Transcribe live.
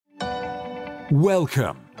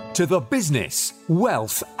Welcome to the Business,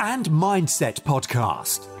 Wealth and Mindset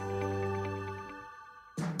Podcast.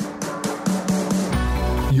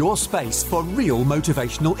 Your space for real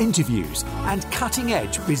motivational interviews and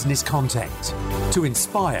cutting-edge business content to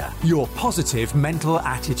inspire your positive mental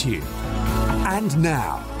attitude. And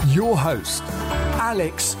now, your host,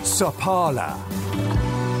 Alex Sapala.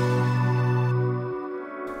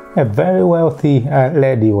 A very wealthy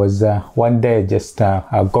lady was one day just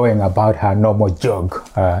going about her normal jog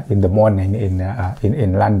in the morning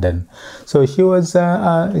in London. So she was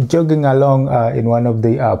jogging along in one of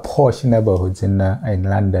the posh neighborhoods in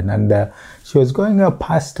London, and she was going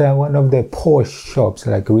past one of the posh shops,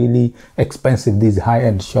 like really expensive, these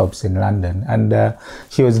high-end shops in London, and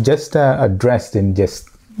she was just dressed in just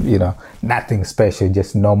nothing special,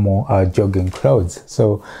 just normal jogging clothes.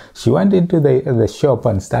 So she went into the shop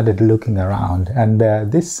and started looking around, and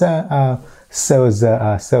this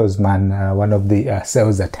salesman, one of the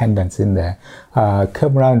sales attendants in there,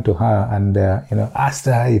 came around to her and asked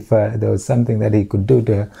her if there was something that he could do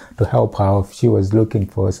to help her, if she was looking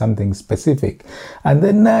for something specific. And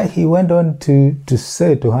then he went on to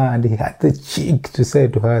say to her, and he had the cheek to say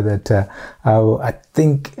to her that I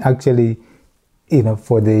think actually,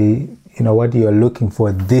 for the, what you're looking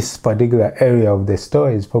for, this particular area of the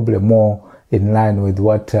store is probably more in line with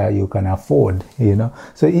what you can afford,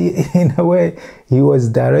 So in a way, he was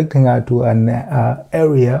directing her to an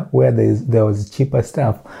area where there was cheaper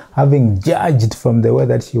stuff, having judged from the way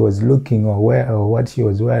that she was looking or what she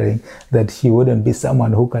was wearing, that she wouldn't be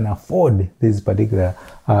someone who can afford this particular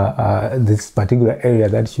area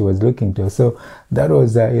that she was looking to. So that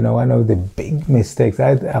was one of the big mistakes.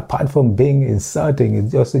 Apart from being insulting,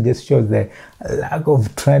 it also just shows the lack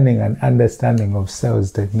of training and understanding of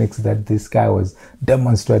sales techniques that this guy was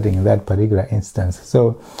demonstrating in that particular instance.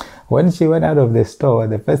 So when she went out of the store,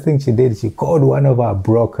 the first thing she did, she called one of our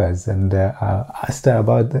brokers and asked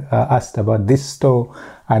about this store,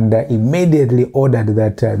 and immediately ordered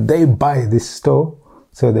that they buy this store.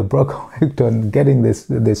 So the broker worked on getting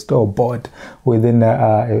the store bought within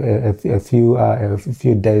a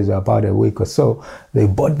few days, or about a week or so. They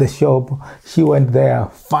bought the shop. She went there,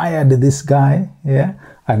 fired this guy,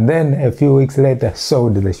 and then a few weeks later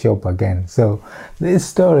sold the shop again. So this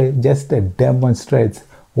story just demonstrates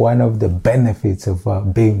one of the benefits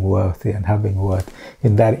of being wealthy and having wealth,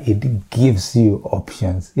 in that it gives you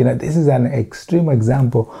options. This is an extreme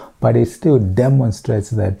example, but it still demonstrates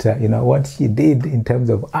that, what she did in terms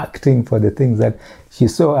of acting for the things that she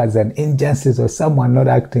saw as an injustice or someone not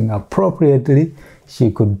acting appropriately, she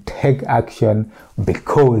could take action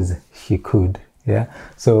because she could.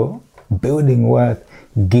 So building wealth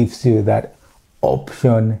gives you that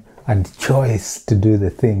option and choice to do the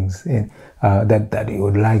things that you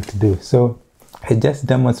would like to do. So it just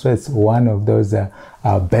demonstrates one of those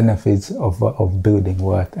benefits of building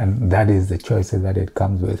wealth, and that is the choices that it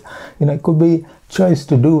comes with. It could be choice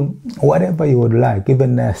to do whatever you would like,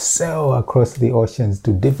 even sail across the oceans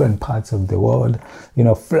to different parts of the world,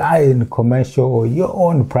 fly in commercial or your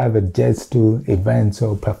own private jets to events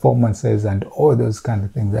or performances and all those kind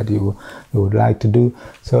of things that you would like to do.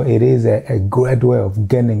 So it is a great way of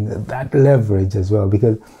gaining that leverage as well,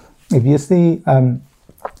 because if you see,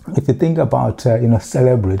 if you think about,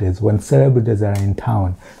 celebrities, when celebrities are in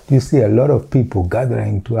town, you see a lot of people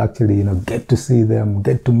gathering to actually, get to see them,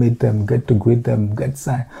 get to meet them, get to greet them, get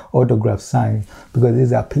autograph signed, because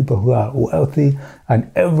these are people who are wealthy and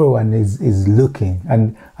everyone is looking.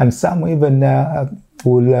 And some even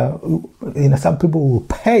will, some people will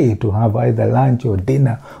pay to have either lunch or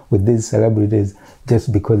dinner with these celebrities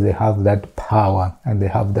just because they have that power and they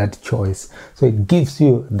have that choice. So it gives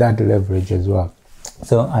you that leverage as well.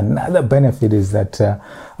 So another benefit is that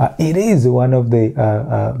it is one of the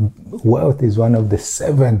wealth is one of the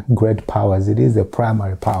 7 great powers. It is a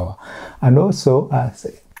primary power, and also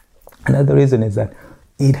another reason is that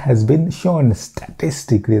it has been shown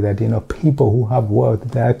statistically that people who have wealth,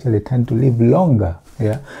 they actually tend to live longer.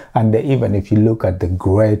 And even if you look at the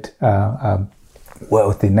great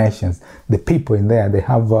wealthy nations, the people in there, they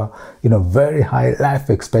have very high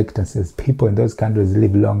life expectancies. People in those countries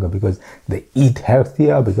live longer because they eat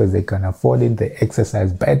healthier, because they can afford it, they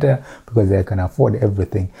exercise better, because they can afford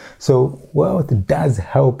everything. So wealth does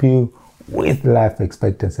help you with life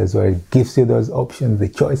expectancy as well. It gives you those options, the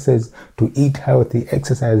choices to eat healthy,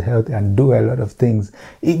 exercise healthy, and do a lot of things,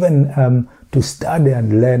 even to study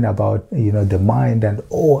and learn about the mind and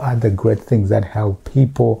all other great things that help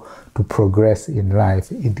people to progress in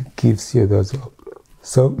life. It gives you those.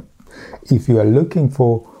 So if you are looking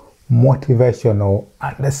for motivation or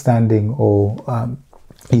understanding, or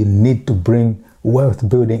you need to bring wealth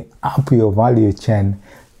building up your value chain,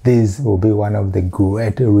 this will be one of the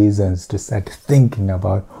great reasons to start thinking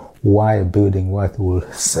about why building wealth will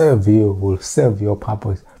serve you, will serve your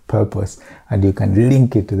purpose, and you can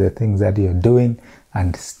link it to the things that you're doing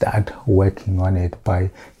and start working on it by,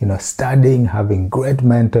 studying, having great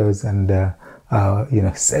mentors, and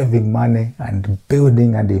saving money and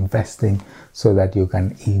building and investing so that you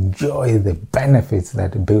can enjoy the benefits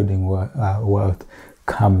that building wealth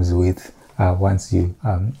comes with once you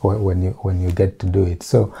when you get to do it.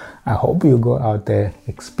 So I hope you go out there,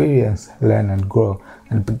 experience, learn and grow,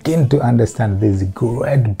 and begin to understand these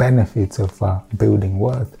great benefits of building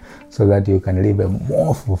wealth so that you can live a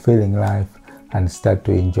more fulfilling life and start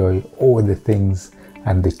to enjoy all the things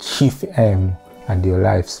and the chief aim and your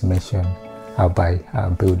life's mission by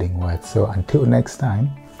building wealth. So until next time,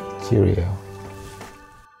 cheerio.